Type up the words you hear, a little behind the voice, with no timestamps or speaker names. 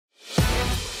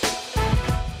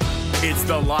It's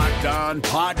the Locked On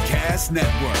Podcast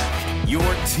Network, your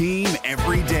team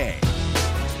every day.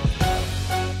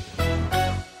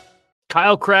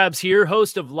 Kyle Krabs here,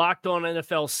 host of Locked On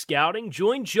NFL Scouting.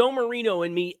 Join Joe Marino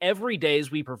and me every day as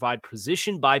we provide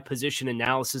position-by-position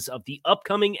analysis of the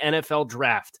upcoming NFL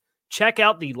Draft. Check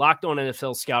out the Locked On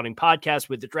NFL Scouting podcast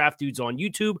with the Draft Dudes on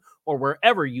YouTube or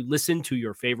wherever you listen to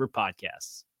your favorite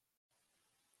podcasts.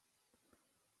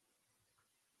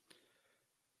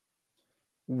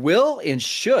 Will and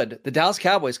should the Dallas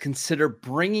Cowboys consider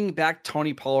bringing back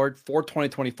Tony Pollard for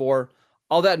 2024?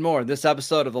 All that and more in this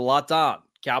episode of the Locked On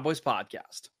Cowboys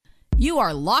podcast. You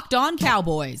are Locked On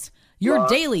Cowboys, your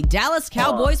daily Dallas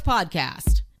Cowboys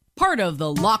podcast. Part of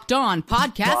the Locked On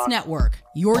Podcast Network,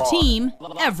 your team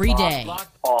every day.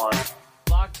 Locked on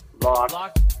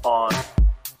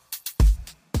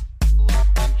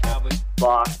Cowboys.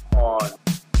 Locked on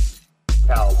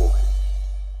Cowboys.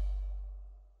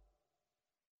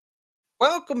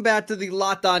 Welcome back to the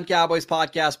Locked On Cowboys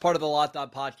podcast, part of the Locked On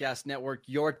Podcast Network,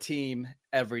 your team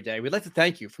every day. We'd like to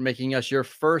thank you for making us your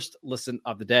first listen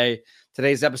of the day.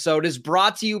 Today's episode is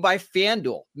brought to you by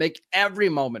FanDuel. Make every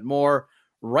moment more.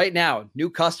 Right now, new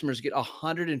customers get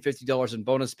 $150 in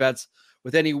bonus bets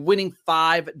with any winning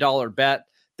 $5 bet.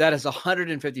 That is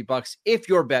 $150 if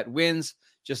your bet wins.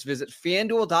 Just visit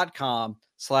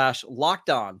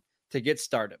FanDuel.com/lockedon to get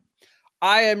started.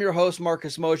 I am your host,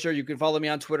 Marcus Mosher. You can follow me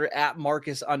on Twitter at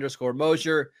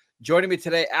Marcus_Mosher. Joining me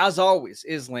today, as always,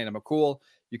 is Landon McCool.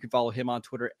 You can follow him on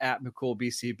Twitter at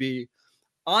McCoolBCB.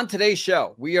 On today's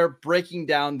show, we are breaking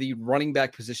down the running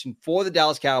back position for the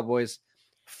Dallas Cowboys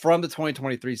from the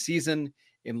 2023 season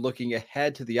and looking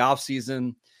ahead to the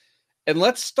offseason. And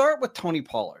let's start with Tony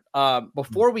Pollard.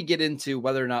 Before we get into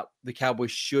whether or not the Cowboys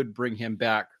should bring him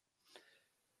back,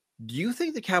 do you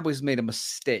think the Cowboys made a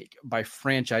mistake by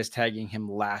franchise tagging him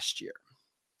last year?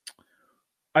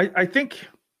 I think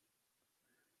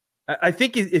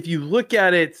if you look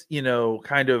at it,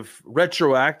 kind of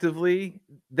retroactively,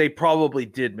 they probably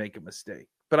did make a mistake.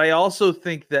 But I also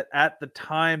think that at the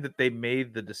time that they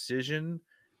made the decision,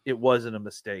 it wasn't a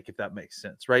mistake, if that makes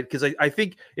sense, right? Because I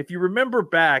think if you remember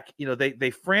back,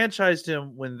 they franchised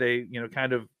him when they,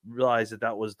 kind of realized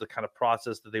that was the kind of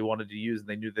process that they wanted to use, and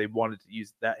they knew they wanted to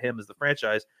use him as the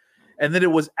franchise. And then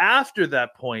it was after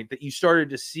that point that you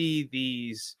started to see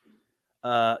these,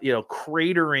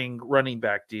 cratering running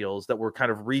back deals that were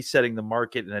kind of resetting the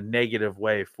market in a negative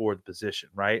way for the position,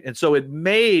 right? And so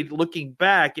looking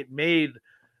back, it made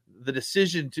the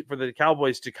decision for the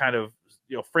Cowboys to kind of,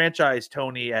 franchise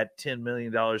Tony at $10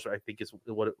 million, I think is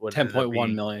what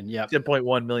 $10.1 million. Yeah.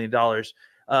 $10.1 million.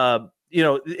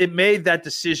 It made that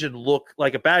decision look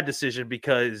like a bad decision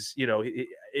because,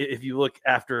 if you look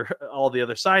after all the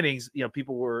other signings,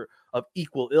 people were of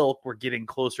equal ilk were getting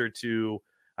closer to,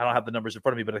 I don't have the numbers in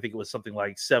front of me, but I think it was something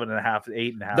like 7.5,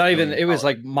 8.5. Not even, it was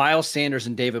like Miles Sanders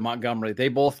and David Montgomery. They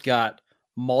both got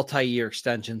multi-year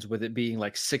extensions with it being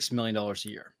like $6 million a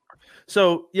year.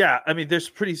 So, yeah, I mean, there's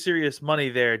pretty serious money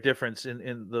there, difference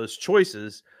in those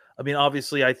choices. I mean,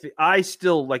 obviously, I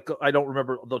still I don't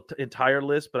remember the entire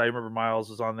list, but I remember Miles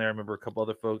was on there. I remember a couple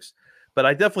other folks, but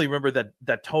I definitely remember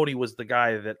that Tony was the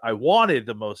guy that I wanted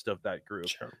the most of that group.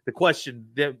 Sure. The question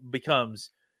that becomes,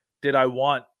 did I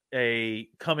want a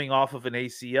coming off of an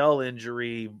ACL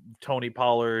injury, Tony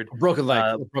Pollard, broken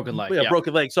leg, broken leg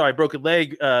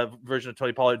version of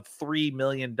Tony Pollard, $3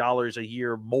 million a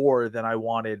year more than I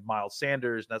wanted Miles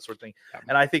Sanders and that sort of thing. Yeah.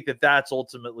 And I think that's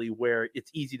ultimately where it's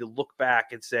easy to look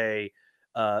back and say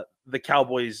the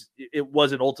Cowboys, it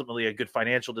wasn't ultimately a good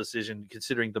financial decision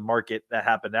considering the market that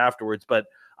happened afterwards. But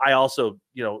I also,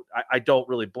 I don't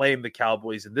really blame the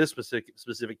Cowboys in this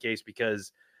specific case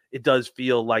because it does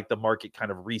feel like the market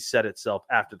kind of reset itself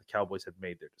after the Cowboys had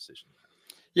made their decision.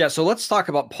 Yeah, so let's talk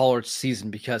about Pollard's season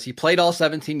because he played all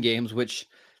 17 games, which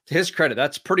to his credit,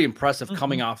 that's pretty impressive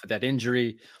coming off of that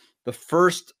injury. The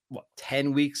first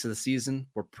 10 weeks of the season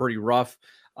were pretty rough.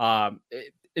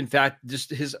 In fact, just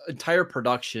his entire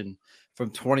production from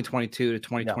 2022 to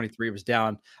 2023 was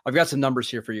down. I've got some numbers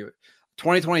here for you.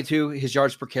 2022, his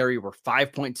yards per carry were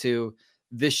 5.2.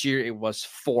 This year it was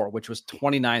 4, which was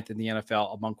 29th in the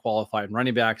NFL among qualified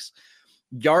running backs.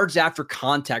 Yards after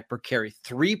contact per carry,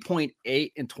 3.8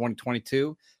 in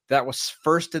 2022. That was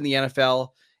first in the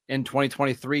NFL. In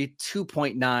 2023,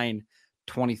 2.9,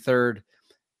 23rd.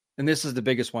 And this is the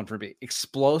biggest one for me.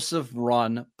 Explosive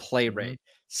run play rate,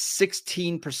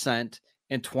 16%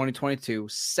 in 2022,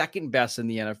 second best in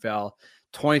the NFL.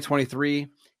 2023,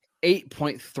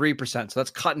 8.3%. So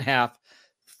that's cut in half.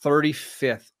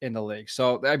 35th in the league.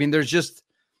 So, I mean, there's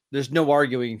no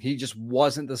arguing. He just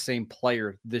wasn't the same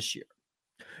player this year.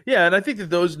 Yeah. And I think that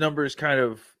those numbers kind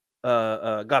of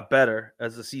got better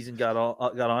as the season got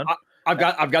on. I've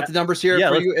got the numbers here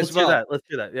for you as well. Let's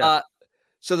do that. Yeah.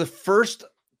 So the first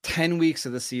 10 weeks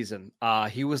of the season,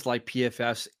 he was like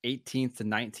PFF's 18th to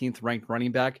 19th ranked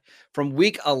running back. From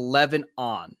week 11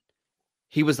 on,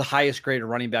 he was the highest graded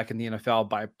running back in the NFL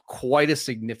by quite a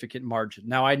significant margin.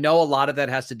 Now, I know a lot of that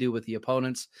has to do with the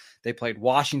opponents. They played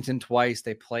Washington twice.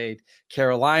 They played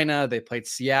Carolina. They played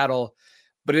Seattle.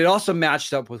 But it also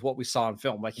matched up with what we saw in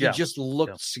film. Like, he just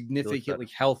looked significantly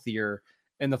healthier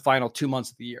in the final 2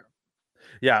 months of the year.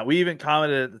 Yeah, we even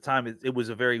commented at the time it was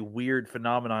a very weird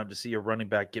phenomenon to see a running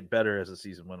back get better as the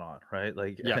season went on, right?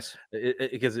 Like, yes,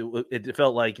 because it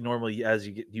felt like normally as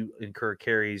you incur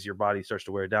carries, your body starts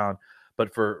to wear down.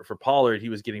 But for Pollard, he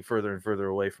was getting further and further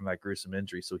away from that gruesome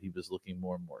injury, so he was looking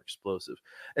more and more explosive.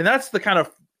 And that's the kind of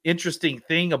interesting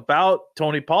thing about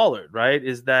Tony Pollard, right?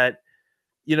 Is that,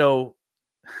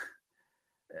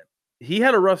 he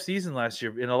had a rough season last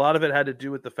year, and a lot of it had to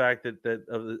do with the fact that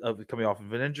of coming off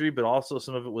of an injury, but also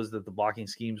some of it was that the blocking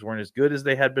schemes weren't as good as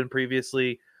they had been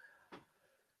previously.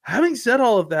 Having said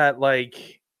all of that,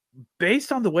 like,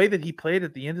 based on the way that he played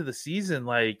at the end of the season,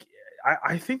 like,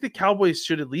 I think the Cowboys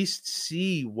should at least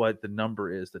see what the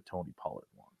number is that Tony Pollard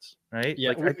wants, right? Yeah,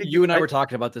 like, I think you and I were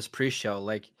talking about this pre-show.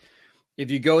 Like, if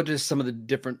you go to some of the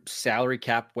different salary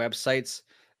cap websites,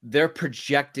 they're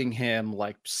projecting him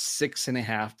like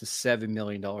 $6.5 to $7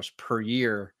 million per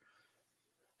year.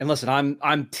 And listen,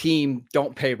 I'm team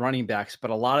don't pay running backs,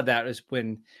 but a lot of that is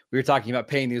when we were talking about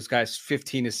paying these guys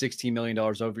 $15 to $16 million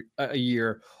over a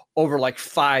year over like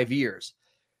 5 years.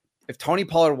 If Tony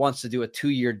Pollard wants to do a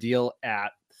 2-year deal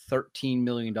at $13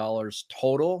 million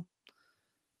total,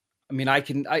 I mean,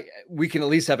 we can at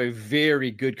least have a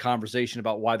very good conversation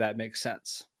about why that makes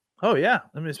sense. Oh yeah,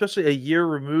 I mean, especially a year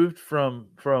removed from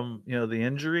the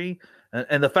injury,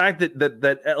 and the fact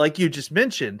that like you just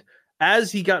mentioned,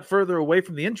 as he got further away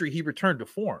from the injury, he returned to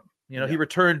form. He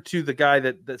returned to the guy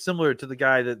that similar to the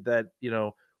guy that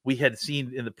we had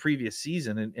seen in the previous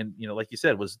season, and like you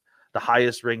said, was the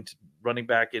highest ranked running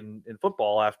back in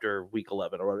football after week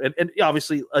 11, and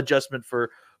obviously adjustment for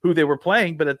who they were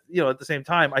playing, but at the same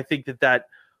time, I think that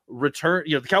return,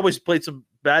 the Cowboys played some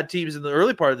bad teams in the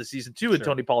early part of the season too, and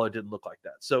Tony Pollard didn't look like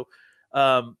that. So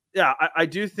I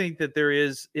do think that there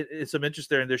is some interest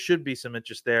there, and there should be some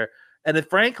interest there. And then,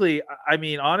 frankly, I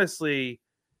mean, honestly,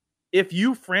 if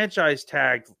you franchise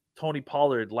tagged Tony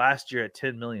Pollard last year at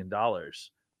 $10 million,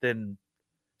 then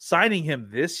signing him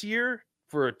this year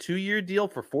for a 2-year deal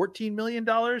for $14 million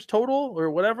total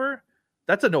or whatever,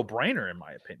 that's a no-brainer in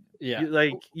my opinion. Yeah,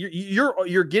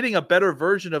 you're getting a better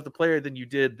version of the player than you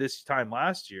did this time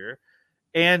last year,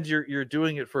 and you're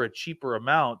doing it for a cheaper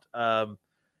amount.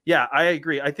 Yeah, I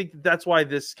agree. I think that's why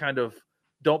this kind of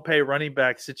don't pay running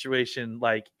back situation,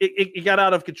 like it got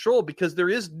out of control, because there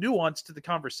is nuance to the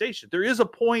conversation. There is a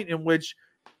point in which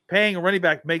paying a running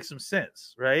back makes some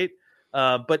sense, right?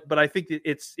 But I think that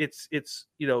it's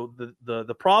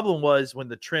the problem was when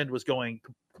the trend was going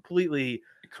completely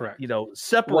correct,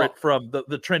 separate from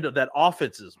the trend of that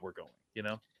offenses were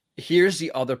going. Here's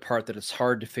the other part that it's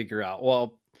hard to figure out.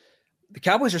 Well, the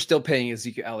Cowboys are still paying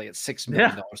Ezekiel Elliott $6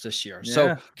 million this year. Yeah.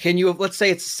 So can you, let's say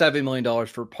it's $7 million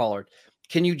for Pollard.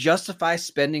 Can you justify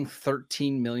spending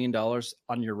 $13 million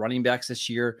on your running backs this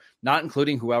year, not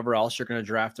including whoever else you're going to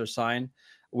draft or sign,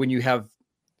 when you have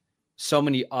so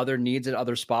many other needs at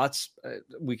other spots?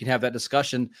 We can have that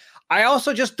discussion. I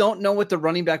also just don't know what the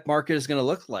running back market is going to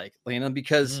look like, Lena,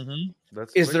 because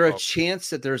is there a chance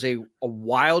that there's a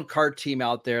wild card team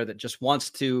out there that just wants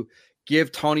to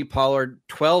give Tony Pollard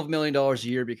 $12 million a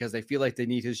year because they feel like they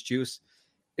need his juice?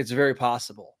 It's very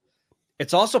possible.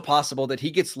 It's also possible that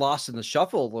he gets lost in the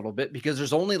shuffle a little bit because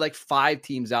there's only like 5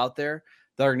 teams out there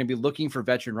that are going to be looking for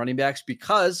veteran running backs,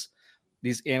 because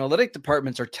these analytic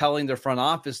departments are telling their front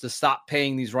office to stop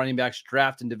paying these running backs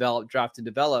draft and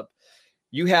develop.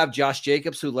 You have Josh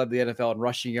Jacobs, who led the NFL in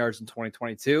rushing yards in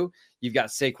 2022. You've got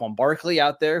Saquon Barkley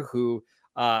out there, who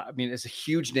is a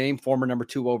huge name, former number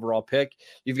 2 overall pick.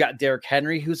 You've got Derrick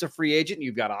Henry, who's a free agent.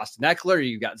 You've got Austin Eckler.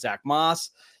 You've got Zach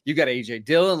Moss. You've got A.J.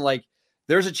 Dillon. Like,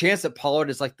 there's a chance that Pollard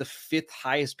is like the 5th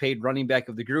highest paid running back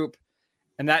of the group.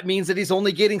 And that means that he's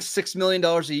only getting $6 million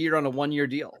a year on a 1-year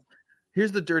deal.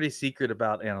 Here's the dirty secret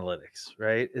about analytics,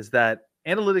 right? Is that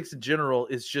analytics in general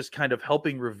is just kind of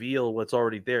helping reveal what's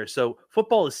already there. So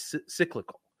football is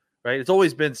cyclical, right? It's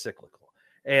always been cyclical.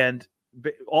 And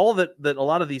all that a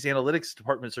lot of these analytics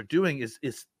departments are doing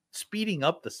is speeding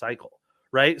up the cycle,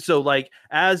 right? So like,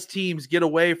 as teams get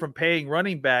away from paying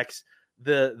running backs,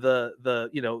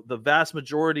 the vast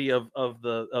majority of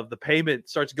the payment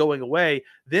starts going away,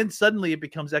 then suddenly it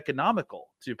becomes economical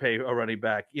to pay a running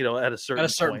back, at a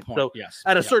certain point. So yes.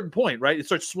 at a certain point, right, it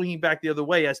starts swinging back the other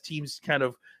way as teams kind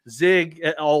of zig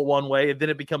all one way, and then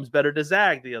it becomes better to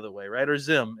zag the other way, right, or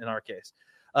zim in our case.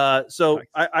 So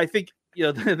I think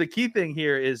the key thing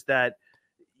here is that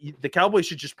the Cowboys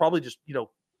should probably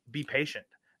be patient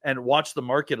and watch the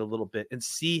market a little bit and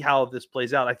see how this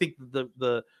plays out. I think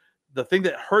the thing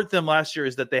that hurt them last year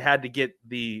is that they had to get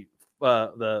the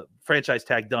franchise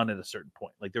tag done at a certain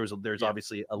point. Like there's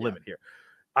obviously a limit here.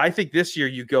 I think this year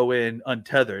you go in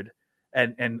untethered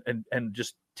and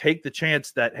just take the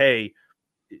chance that, hey,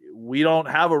 we don't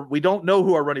know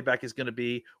who our running back is going to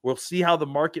be. We'll see how the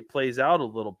market plays out a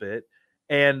little bit.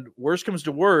 And worst comes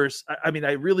to worst, I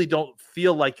really don't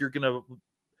feel like you're going to.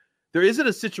 There isn't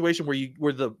a situation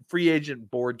where the free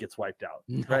agent board gets wiped out,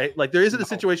 right? Like there isn't a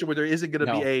situation where there isn't going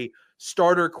to be a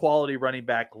starter quality running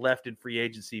back left in free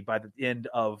agency by the end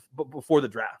of before the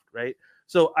draft, right?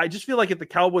 So I just feel like if the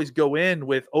Cowboys go in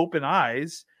with open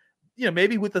eyes,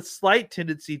 maybe with a slight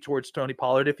tendency towards Tony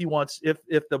Pollard if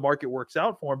the market works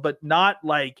out for him, but not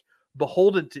like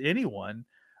beholden to anyone.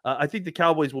 I think the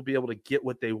Cowboys will be able to get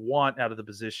what they want out of the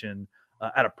position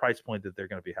at a price point that they're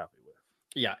going to be happy with.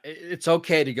 Yeah, it's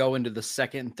okay to go into the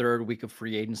second and third week of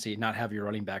free agency and not have your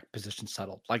running back position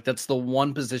settled. Like that's the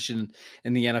one position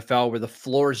in the NFL where the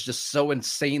floor is just so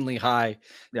insanely high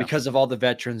because of all the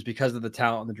veterans, because of the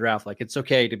talent in the draft. Like it's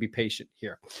okay to be patient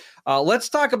here. Let's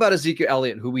talk about Ezekiel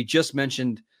Elliott, who we just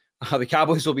mentioned. The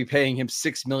Cowboys will be paying him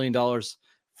 $6 million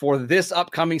for this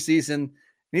upcoming season.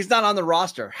 He's not on the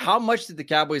roster. How much did the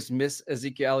Cowboys miss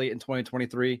Ezekiel Elliott in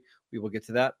 2023? We will get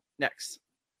to that next.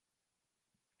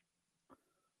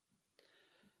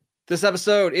 This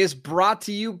episode is brought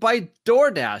to you by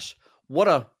DoorDash. What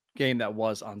a game that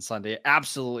was on Sunday.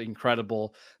 Absolutely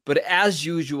incredible. But as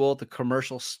usual, the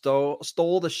commercial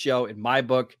stole the show in my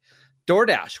book.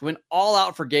 DoorDash went all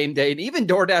out for game day, and even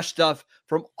DoorDash stuff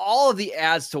from all of the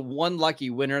ads to one lucky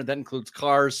winner. That includes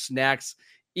cars, snacks,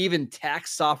 even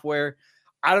tax software.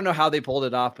 I don't know how they pulled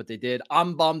it off, but they did.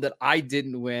 I'm bummed that I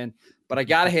didn't win, but I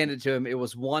got to hand it to him. It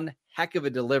was one heck of a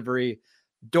delivery.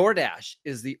 DoorDash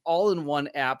is the all-in-one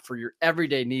app for your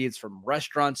everyday needs, from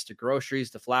restaurants to groceries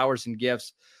to flowers and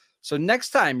gifts. So next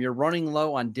time you're running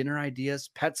low on dinner ideas,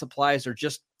 pet supplies, or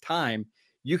just time,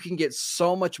 you can get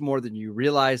so much more than you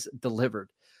realize delivered.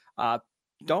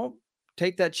 Don't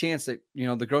take that chance that,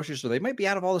 the grocery store, they might be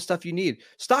out of all the stuff you need.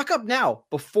 Stock up now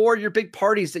before your big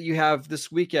parties that you have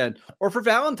this weekend, or for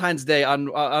Valentine's Day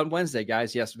on Wednesday,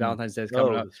 guys. Yes, Valentine's Day is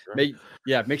coming up.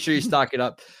 Make sure you stock it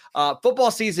up.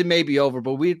 Football season may be over,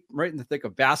 but we're right in the thick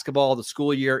of basketball, the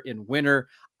school year in winter.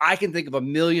 I can think of a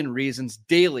million reasons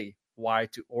daily why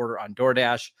to order on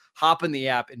DoorDash. Hop in the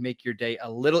app and make your day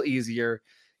a little easier.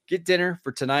 Get dinner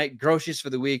for tonight, groceries for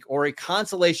the week, or a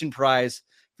consolation prize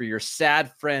for your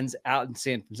sad friends out in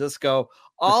San Francisco,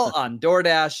 all on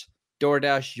DoorDash.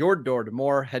 DoorDash, your door to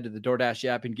more. Head to the DoorDash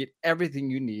app and get everything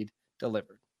you need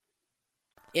delivered.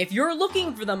 If you're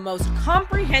looking for the most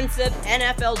comprehensive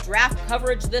NFL draft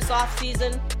coverage this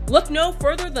offseason, look no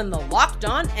further than the Locked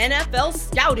On NFL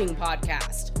Scouting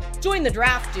Podcast. Join the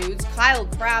draft dudes, Kyle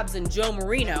Krabs and Joe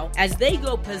Marino, as they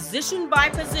go position by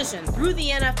position through the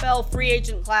NFL free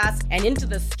agent class and into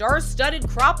the star-studded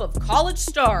crop of college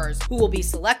stars who will be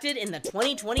selected in the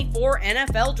 2024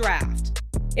 NFL Draft.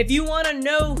 If you want to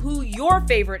know who your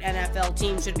favorite NFL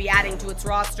team should be adding to its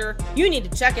roster, you need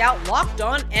to check out Locked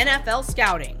On NFL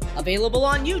Scouting, available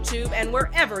on YouTube and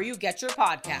wherever you get your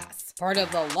podcasts. Part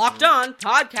of the Locked On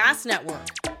Podcast Network,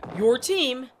 your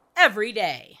team every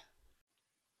day.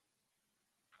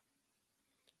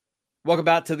 Welcome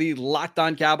back to the Locked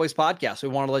On Cowboys podcast. We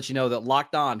want to let you know that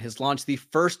Locked On has launched the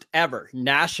first ever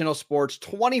national sports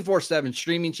 24/7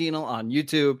 streaming channel on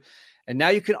YouTube. And now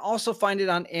you can also find it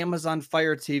on Amazon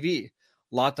Fire TV.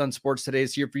 Locked On Sports Today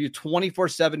is here for you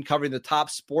 24/7, covering the top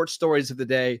sports stories of the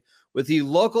day with the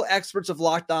local experts of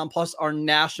Locked On, plus our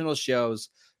national shows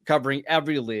covering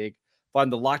every league.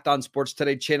 Find the Locked On Sports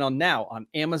Today channel now on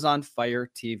Amazon Fire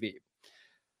TV.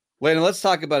 Landon, let's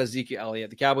talk about Ezekiel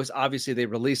Elliott. The Cowboys, obviously, they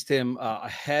released him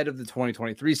ahead of the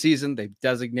 2023 season. They've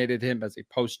designated him as a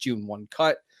post-June 1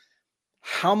 cut.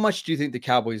 How much do you think the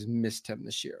Cowboys missed him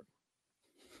this year?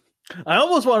 I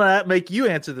almost want to make you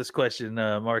answer this question,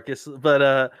 Marcus,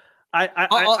 but I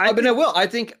will. I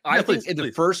think please.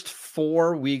 The first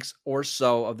 4 weeks or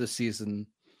so of the season,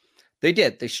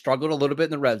 they struggled a little bit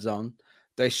in the red zone.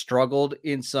 They struggled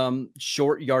in some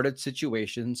short yardage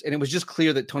situations, and it was just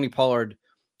clear that Tony Pollard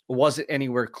wasn't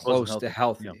anywhere close to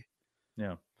healthy.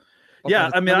 Yeah. By the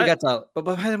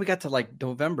time we got to like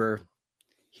November,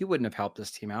 he wouldn't have helped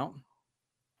this team out.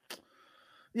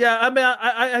 Yeah, I mean,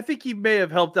 I think he may have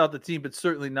helped out the team, but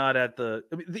certainly not at the.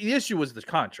 I mean, the issue was the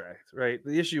contract, right?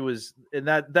 The issue was, and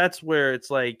that's where it's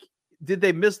like, did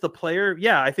they miss the player?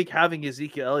 Yeah, I think having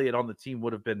Ezekiel Elliott on the team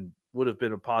would have been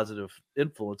a positive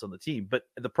influence on the team. But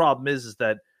the problem is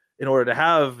that in order to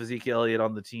have Ezekiel Elliott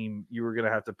on the team, you were going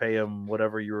to have to pay him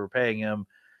whatever you were paying him,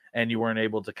 and you weren't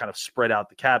able to kind of spread out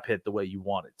the cap hit the way you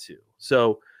wanted to.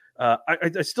 So.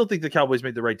 I still think the Cowboys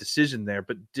made the right decision there,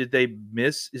 but did they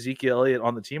miss Ezekiel Elliott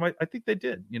on the team? I think they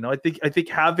did. I think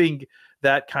having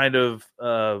that kind of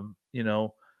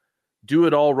do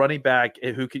it all running back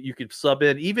who you could sub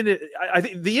in. I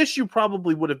think the issue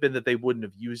probably would have been that they wouldn't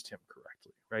have used him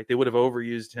correctly, right? They would have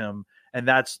overused him, and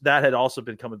that had also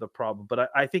become the problem. But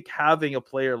I think having a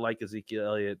player like Ezekiel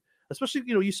Elliott, especially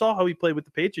you saw how he played with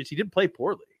the Patriots. He didn't play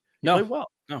poorly. He played well.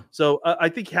 No. So I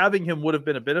think having him would have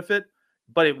been a benefit.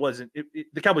 But it wasn't.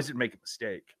 The Cowboys didn't make a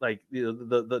mistake. Like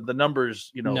the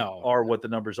numbers, are what the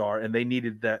numbers are, and they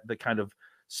needed the kind of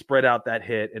spread out that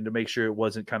hit and to make sure it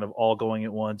wasn't kind of all going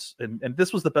at once. And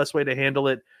this was the best way to handle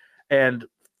it. And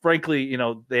frankly,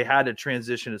 they had to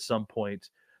transition at some point.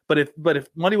 But if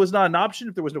money was not an option,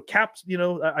 if there was no caps,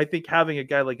 I think having a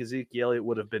guy like Ezekiel Elliott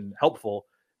would have been helpful.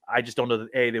 I just don't know that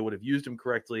A, they would have used him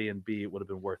correctly, and B, it would have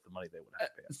been worth the money they would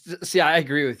have paid. See, I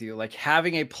agree with you. Like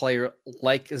having a player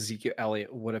like Ezekiel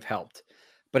Elliott would have helped,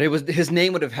 but his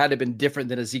name would have had to been different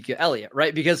than Ezekiel Elliott,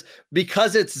 right? Because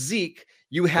it's Zeke,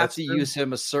 you have to use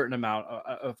him a certain amount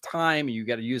of time. You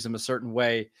got to use him a certain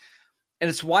way. And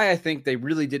it's why I think they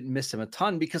really didn't miss him a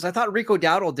ton, because I thought Rico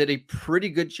Dowdle did a pretty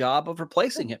good job of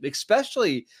replacing him,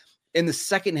 especially in the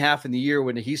second half of the year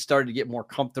when he started to get more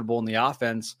comfortable in the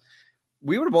offense.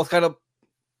 We were both kind of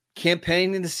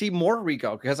campaigning to see more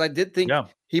Rico, because I did think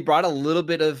he brought a little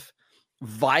bit of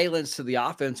violence to the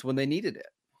offense when they needed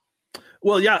it.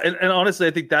 Well, yeah. And honestly,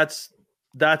 I think that's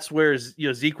where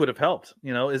Zeke would have helped,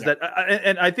 that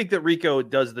and I think that Rico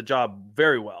does the job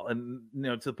very well. And,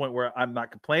 to the point where I'm not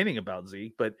complaining about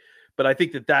Zeke, but I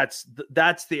think that's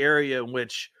the area in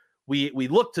which we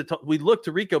look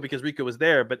to Rico because Rico was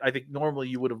there, but I think normally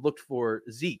you would have looked for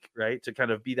Zeke, right, to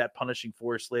kind of be that punishing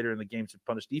force later in the game to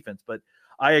punish defense. But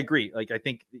I agree. Like I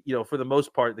think for the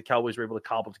most part, the Cowboys were able to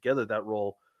cobble together that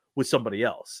role with somebody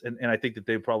else, and I think that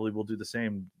they probably will do the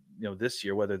same, this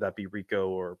year, whether that be Rico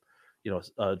or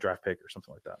a draft pick or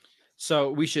something like that.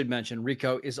 So we should mention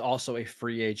Rico is also a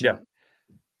free agent. Yeah.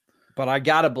 But I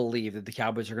gotta believe that the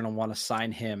Cowboys are going to want to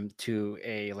sign him to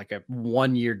a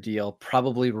 1-year deal,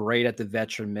 probably right at the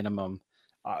veteran minimum.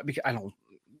 Because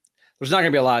there's not going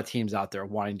to be a lot of teams out there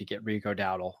wanting to get Rico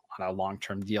Dowdle on a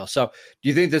long-term deal. So do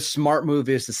you think the smart move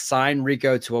is to sign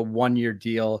Rico to a 1-year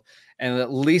deal, and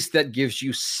at least that gives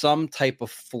you some type of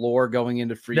floor going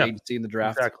into free agency in the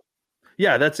draft? Exactly.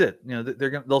 Yeah, that's it.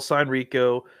 They'll sign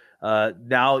Rico.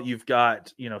 Now you've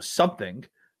got something.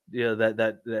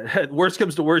 That worst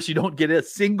comes to worst, you don't get a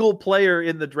single player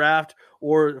in the draft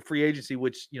or free agency,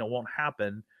 which won't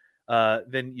happen.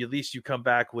 Then at least you come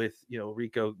back with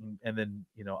Rico, and then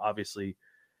obviously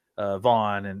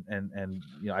Vaughn and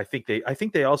I think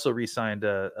they also re-signed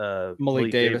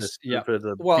Malik Davis for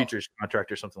the futures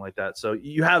contract or something like that. So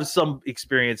you have some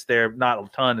experience there, not a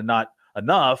ton and not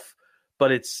enough,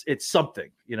 but it's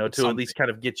something, to at least kind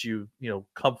of get you,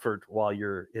 comfort while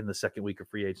you're in the second week of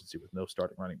free agency with no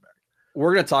starting running back.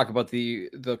 We're going to talk about the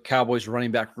Cowboys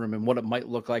running back room and what it might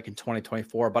look like in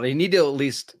 2024, but I need to at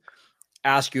least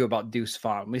ask you about Deuce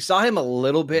Vaughn. We saw him a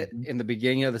little bit in the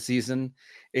beginning of the season.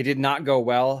 It did not go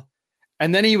well.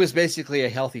 And then he was basically a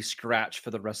healthy scratch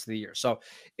for the rest of the year. So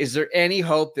is there any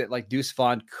hope that Deuce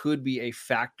Vaughn could be a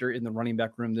factor in the running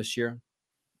back room this year?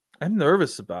 I'm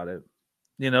nervous about it.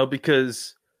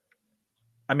 Because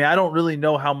I don't really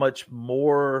know how much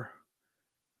more.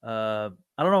 I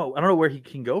don't know where he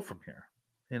can go from here.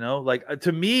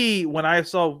 To me, when I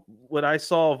saw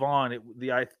Vaughn,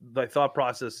 the thought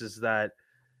process is that,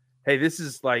 hey, this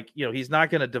is he's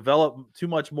not going to develop too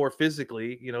much more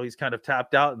physically. He's kind of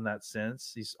tapped out in that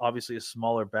sense. He's obviously a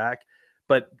smaller back,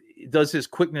 but does his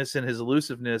quickness and his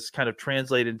elusiveness kind of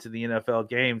translate into the NFL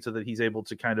game so that he's able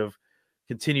to kind of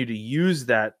continue to use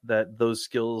those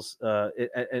skills at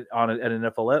an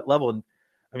NFL level?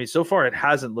 And so far it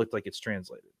hasn't looked like it's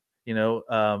translated.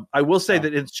 I will say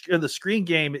that in the screen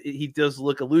game, he does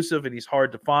look elusive and he's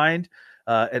hard to find.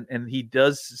 And he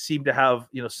does seem to have,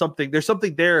 something. There's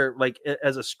something there,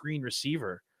 as a screen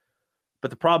receiver.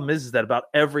 But the problem is that about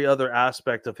every other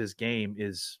aspect of his game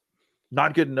is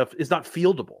not good enough. It's not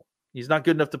fieldable. He's not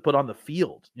good enough to put on the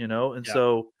field,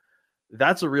 so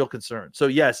that's a real concern. So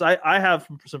yes, I have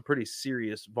some pretty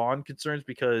serious Vaughn concerns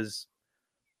because,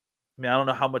 I mean, I don't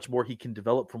know how much more he can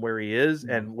develop from where he is,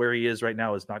 and where he is right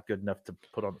now is not good enough to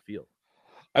put on the field.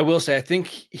 I will say, I think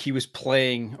he was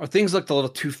playing, or things looked a little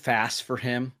too fast for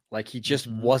him. Like he just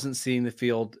wasn't seeing the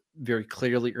field very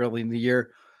clearly early in the year.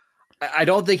 I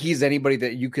don't think he's anybody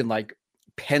that you can like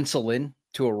pencil in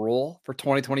to a role for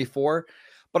 2024.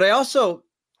 But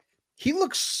he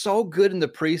looks so good in the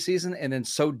preseason and then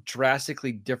so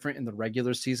drastically different in the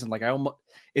regular season. Like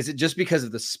is it just because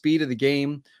of the speed of the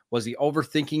game? Was he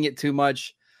overthinking it too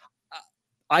much?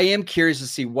 I am curious to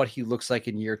see what he looks like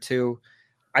in year 2.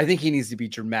 I think he needs to be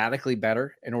dramatically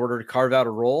better in order to carve out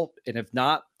a role. And if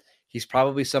not, he's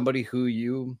probably somebody who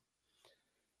you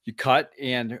cut.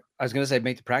 And I was going to say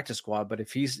make the practice squad, but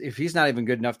if he's not even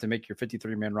good enough to make your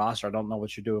 53-man roster, I don't know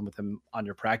what you're doing with him on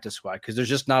your practice squad, because there's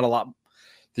just not a lot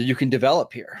that you can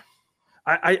develop here.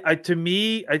 To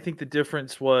me, I think the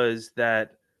difference was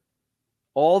that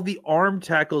all the arm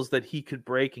tackles that he could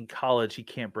break in college, he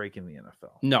can't break in the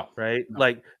NFL. No. Right? No.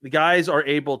 Like the guys are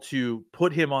able to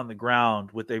put him on the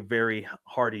ground with a very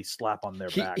hearty slap on their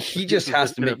back. He just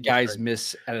has to make guys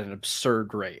miss at an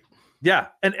absurd rate. Yeah.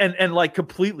 And like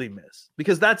completely miss,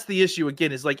 because that's the issue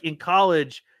again, is like in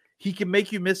college, he can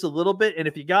make you miss a little bit. And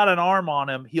if you got an arm on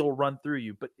him, he'll run through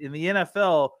you. But in the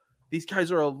NFL, these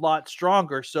guys are a lot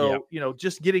stronger. So,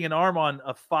 just getting an arm on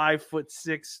a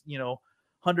 5'6",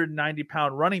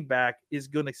 190-pound running back is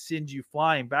going to send you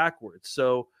flying backwards.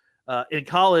 So in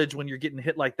college, when you're getting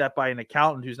hit like that by an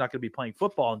accountant who's not going to be playing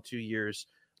football in 2 years,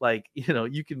 like, you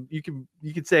can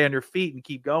stay on your feet and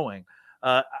keep going.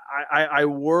 I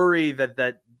worry that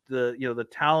the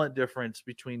talent difference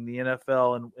between the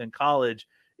NFL and college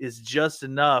is just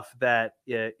enough that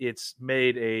it's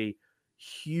made a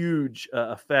huge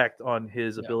effect on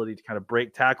his ability to kind of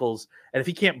break tackles. And if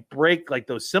he can't break like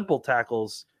those simple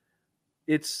tackles,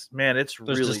 there's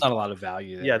really just not a lot of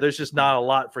value there. Yeah, there's just not a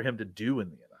lot for him to do in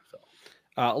the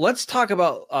NFL. Let's talk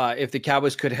about if the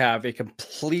Cowboys could have a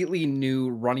completely new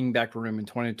running back room in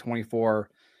 2024,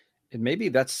 and maybe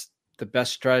that's the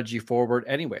best strategy forward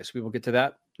anyways. We will get to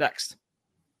that next.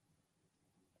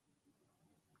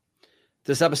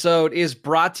 This episode is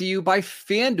brought to you by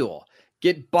FanDuel.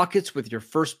 Get buckets with your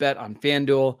first bet on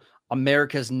FanDuel,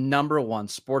 America's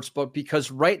 #1 sportsbook,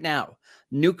 because right now,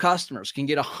 new customers can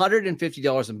get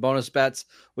 $150 in bonus bets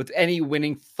with any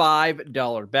winning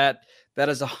 $5 bet. That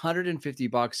is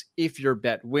 $150 if your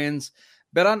bet wins.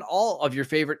 Bet on all of your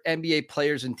favorite NBA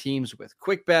players and teams with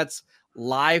quick bets,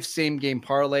 live same-game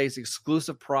parlays,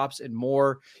 exclusive props, and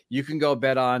more. You can go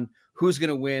bet on who's going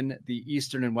to win the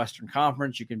Eastern and Western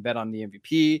Conference. You can bet on the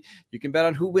MVP. You can bet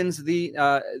on who wins the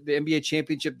NBA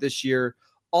championship this year.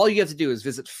 All you have to do is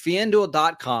visit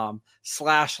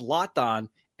FanDuel.com/LockedOn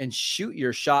and shoot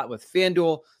your shot with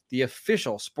FanDuel, the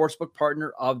official sportsbook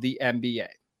partner of the NBA.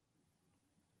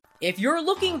 If you're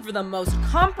looking for the most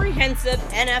comprehensive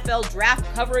NFL draft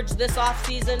coverage this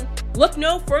offseason, look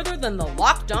no further than the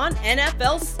Locked On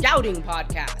NFL Scouting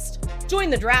Podcast.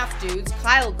 Join the draft dudes,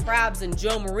 Kyle Krabs and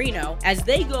Joe Marino, as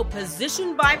they go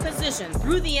position by position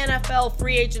through the NFL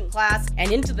free agent class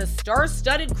and into the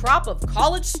star-studded crop of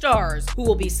college stars who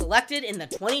will be selected in the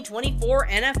 2024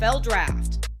 NFL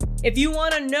Draft. If you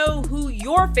want to know who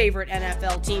your favorite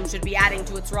NFL team should be adding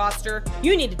to its roster,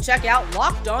 you need to check out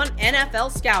Locked On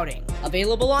NFL Scouting,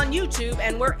 available on YouTube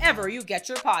and wherever you get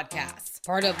your podcasts.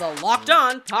 Part of the Locked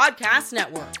On Podcast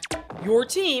Network, your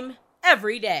team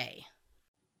every day.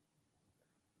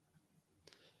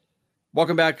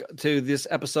 Welcome back to this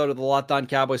episode of the Locked On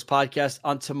Cowboys podcast.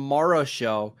 On tomorrow's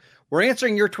show, we're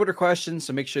answering your Twitter questions,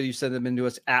 so make sure you send them in to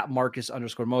us at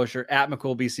Marcus_Mosher, at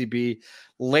McCoolBCB.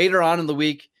 Later on in the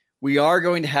week, we are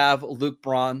going to have Luke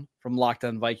Braun from Locked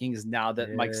On Vikings now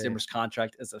that Mike Zimmer's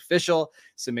contract is official.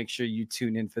 So make sure you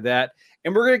tune in for that.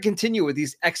 And we're going to continue with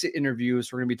these exit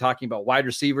interviews. We're going to be talking about wide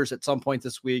receivers at some point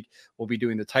this week. We'll be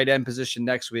doing the tight end position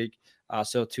next week.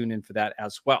 So tune in for that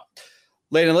as well.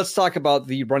 Landon, let's talk about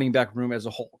the running back room as a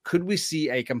whole. Could we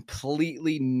see a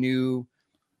completely new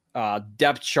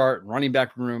depth chart running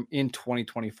back room in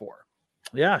 2024?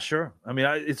 Yeah, sure. I mean,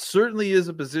 it certainly is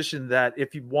a position that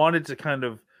if you wanted to kind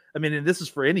of, and this is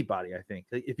for anybody, I think.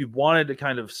 If you wanted to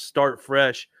kind of start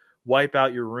fresh, wipe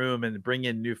out your room and bring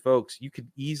in new folks, you could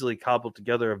easily cobble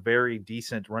together a very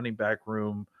decent running back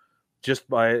room just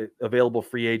by available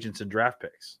free agents and draft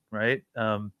picks, right?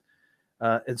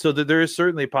 And so there is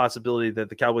certainly a possibility that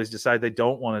the Cowboys decide they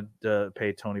don't want to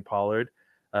pay Tony Pollard,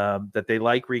 that they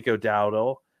like Rico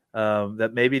Dowdle,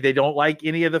 that maybe they don't like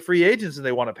any of the free agents and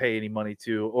they want to pay any money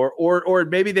to, or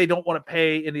maybe they don't want to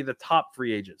pay any of the top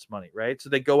free agents money, right? So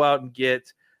they go out and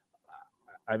get,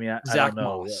 I Zach don't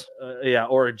know, Moss.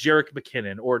 Or a Jerick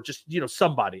McKinnon, or just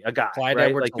somebody, a guy, Clyde right?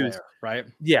 Edwards-Helaire, right?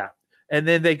 Yeah. and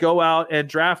then they go out and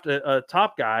draft a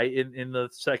top guy in the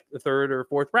third or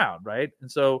fourth round, right?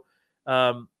 And so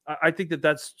I think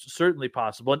that's certainly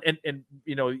possible. And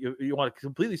you want to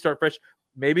completely start fresh.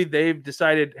 Maybe they've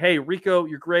decided, hey, Rico,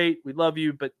 you're great, we love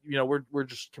you, but we're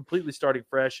just completely starting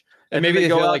fresh. And maybe they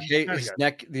feel like, hey,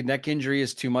 the neck injury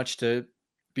is too much to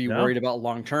be worried about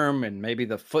long term, and maybe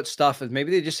the foot stuff, and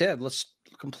maybe they just said, let's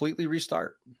completely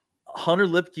restart. Hunter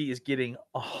Lipke is getting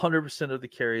 100% of the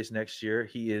carries next year.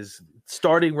 He is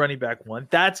starting running back one.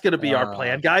 That's going to be our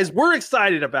plan, guys. We're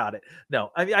excited about it.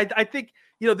 No, I mean, I think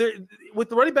with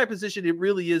the running back position, it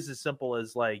really is as simple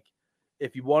as like,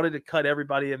 if you wanted to cut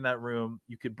everybody in that room,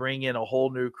 you could bring in a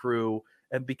whole new crew.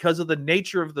 And because of the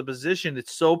nature of the position,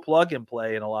 it's so plug and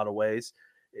play in a lot of ways.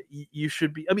 You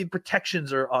should be, I mean,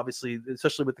 protections are obviously,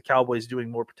 especially with the Cowboys doing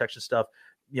more protection stuff,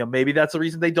 maybe that's the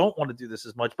reason they don't want to do this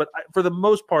as much. But for the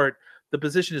most part, the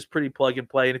position is pretty plug and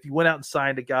play. And if you went out and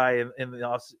signed a guy in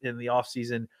the off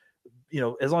season,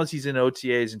 as long as he's in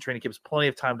OTAs and training camps, plenty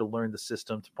of time to learn the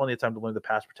system, plenty of time to learn the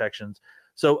pass protections.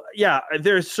 So yeah,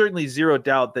 there's certainly zero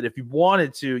doubt that if you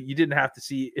wanted to, you didn't have to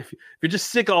see, if you're just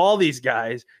sick of all these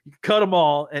guys, you could cut them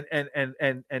all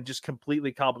and just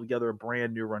completely cobble together a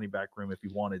brand new running back room if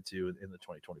you wanted to in the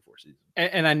 2024 season.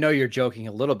 And I know you're joking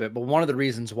a little bit, but one of the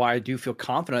reasons why I do feel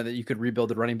confident that you could rebuild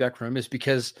the running back room is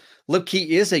because Lipke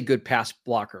is a good pass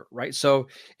blocker, right? So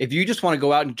if you just want to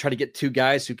go out and try to get two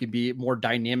guys who can be more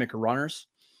dynamic runners,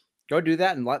 go do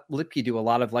that and let Lipke do a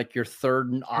lot of like your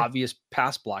third and obvious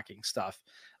pass blocking stuff.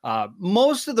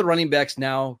 Most of the running backs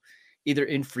now, either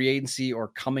in free agency or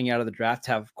coming out of the draft,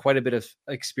 have quite a bit of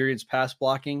experience pass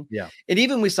blocking. Yeah. And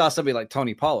even we saw somebody like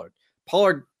Tony Pollard.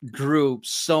 Pollard grew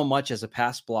so much as a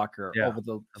pass blocker over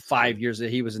the 5 years that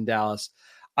he was in Dallas.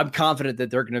 I'm confident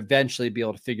that they're going to eventually be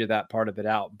able to figure that part of it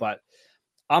out. But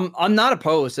I'm not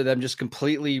opposed to them just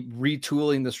completely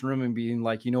retooling this room and being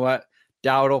like, you know what?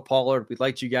 Dowdle, Pollard, we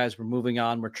liked you guys. We're moving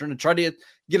on. We're trying to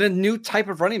get a new type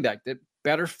of running back that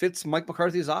better fits Mike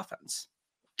McCarthy's offense.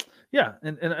 Yeah,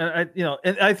 and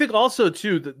I think also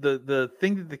too the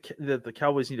thing that the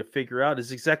Cowboys need to figure out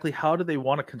is exactly how do they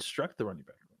want to construct the running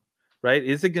back room, right?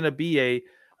 Is it going to be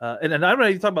and I'm not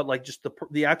even talking about like just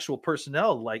the actual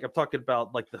personnel. Like I'm talking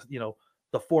about like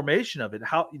the formation of it.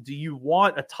 How do you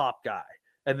want a top guy?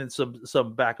 And then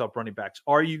some backup running backs.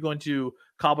 Are you going to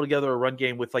cobble together a run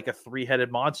game with like a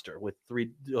three-headed monster with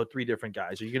three different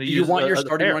guys? Are you going to you want your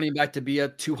starting running back to be a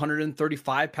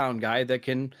 235-pound guy that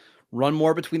can run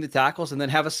more between the tackles and then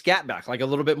have a scat back, like a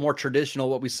little bit more traditional,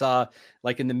 what we saw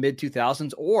like in the mid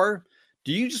 2000s? Or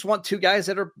do you just want two guys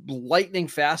that are lightning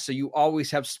fast so you always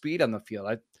have speed on the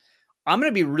field? I'm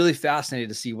going to be really fascinated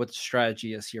to see what the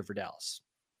strategy is here for Dallas.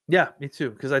 Yeah, me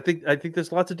too. Because I think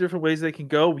there's lots of different ways they can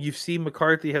go. You've seen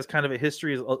McCarthy has kind of a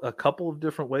history of a couple of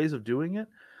different ways of doing it.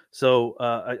 So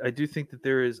I do think that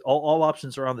there is all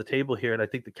options are on the table here, and I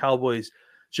think the Cowboys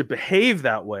should behave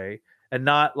that way and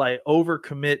not like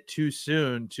overcommit too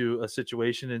soon to a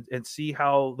situation and see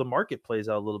how the market plays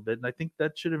out a little bit. And I think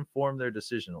that should inform their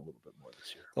decision a little bit more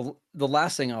this year. The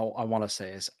last thing I want to say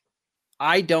is,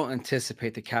 I don't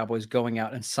anticipate the Cowboys going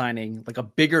out and signing like a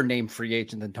bigger name free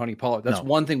agent than Tony Pollard. That's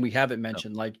one thing we haven't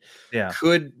mentioned. Like,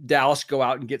 could Dallas go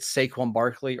out and get Saquon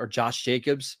Barkley or Josh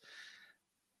Jacobs?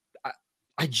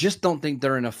 I just don't think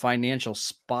they're in a financial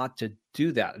spot to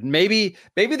do that. Maybe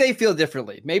they feel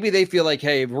differently. Maybe they feel like,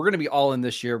 hey, we're going to be all in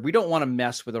this year. We don't want to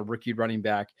mess with a rookie running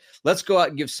back. Let's go out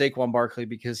and give Saquon Barkley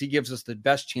because he gives us the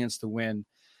best chance to win.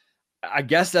 I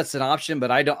guess that's an option,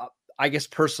 but I guess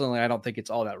personally, I don't think it's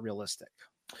all that realistic.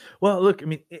 Well, look, I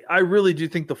mean, I really do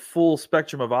think the full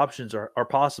spectrum of options are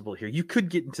possible here. You could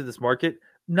get into this market.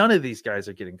 None of these guys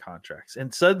are getting contracts.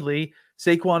 And suddenly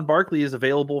Saquon Barkley is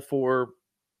available for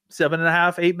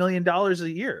 $7.5-8 million a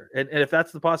year. And if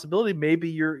that's the possibility,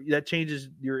 maybe that changes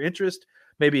your interest.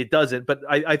 Maybe it doesn't. But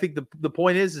I think the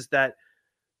point is that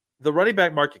the running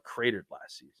back market cratered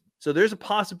last season. So there's a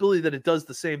possibility that it does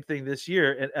the same thing this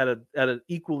year at an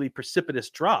equally precipitous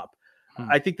drop.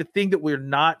 I think the thing that we're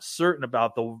not certain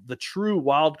about, the true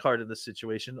wild card in this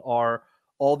situation, are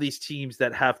all these teams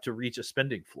that have to reach a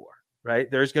spending floor, right?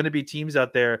 There's going to be teams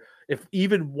out there, if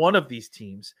even one of these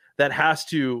teams that has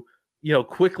to,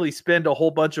 quickly spend a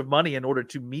whole bunch of money in order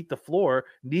to meet the floor,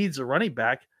 needs a running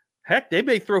back. Heck, they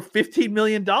may throw $15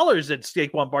 million at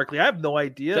Saquon Barkley. I have no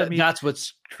idea. That's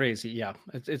what's crazy. Yeah,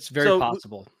 it's very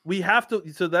possible. We have to.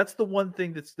 So that's the one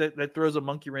thing that throws a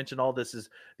monkey wrench in all this is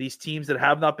these teams that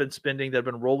have not been spending, that have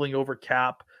been rolling over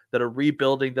cap, that are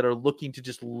rebuilding, that are looking to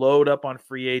just load up on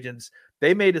free agents.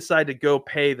 They may decide to go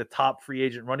pay the top free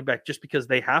agent running back just because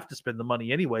they have to spend the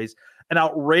money anyways, an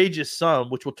outrageous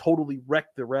sum, which will totally wreck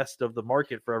the rest of the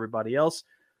market for everybody else.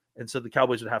 And so the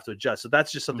Cowboys would have to adjust. So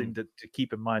that's just something to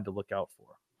keep in mind to look out for.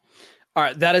 All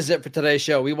right, that is it for today's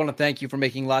show. We want to thank you for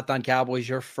making Locked On Cowboys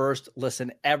your first listen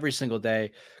every single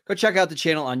day. Go check out the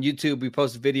channel on YouTube. We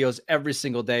post videos every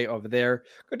single day over there.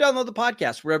 Go download the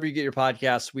podcast wherever you get your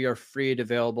podcasts. We are free and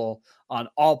available on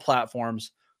all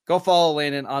platforms. Go follow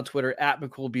Landon on Twitter at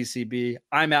McCoolBCB.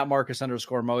 I'm at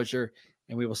Marcus_Mosher,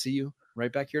 and we will see you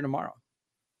right back here tomorrow.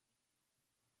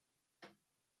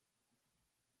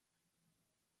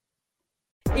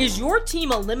 Is your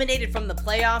team eliminated from the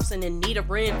playoffs and in need of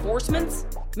reinforcements?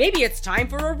 Maybe it's time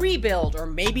for a rebuild, or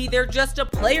maybe they're just a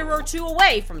player or two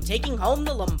away from taking home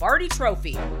the Lombardi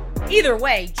Trophy. Either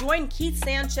way, join Keith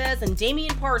Sanchez and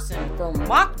Damian Parson for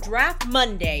Mock Draft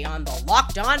Monday on the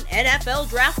Locked On NFL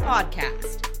Draft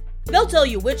Podcast. They'll tell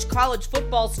you which college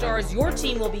football stars your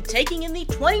team will be taking in the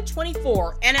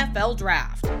 2024 NFL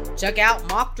Draft. Check out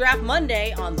Mock Draft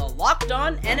Monday on the Locked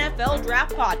On NFL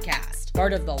Draft Podcast,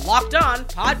 part of the Locked On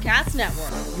Podcast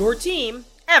Network, your team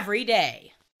every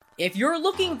day. If you're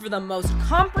looking for the most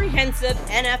comprehensive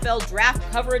NFL draft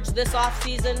coverage this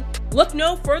offseason, look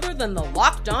no further than the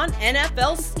Locked On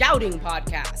NFL Scouting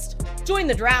Podcast. Join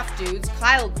the draft dudes,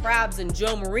 Kyle Krabs and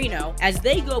Joe Marino, as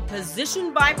they go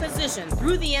position by position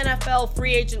through the NFL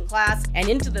free agent class and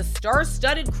into the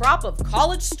star-studded crop of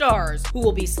college stars who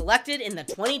will be selected in the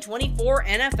 2024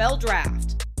 NFL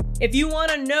Draft. If you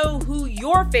want to know who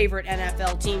your favorite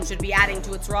NFL team should be adding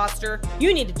to its roster,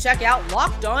 you need to check out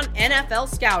Locked On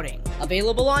NFL Scouting,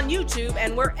 available on YouTube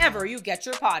and wherever you get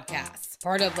your podcasts.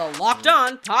 Part of the Locked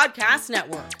On Podcast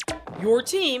Network, your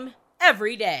team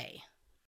every day.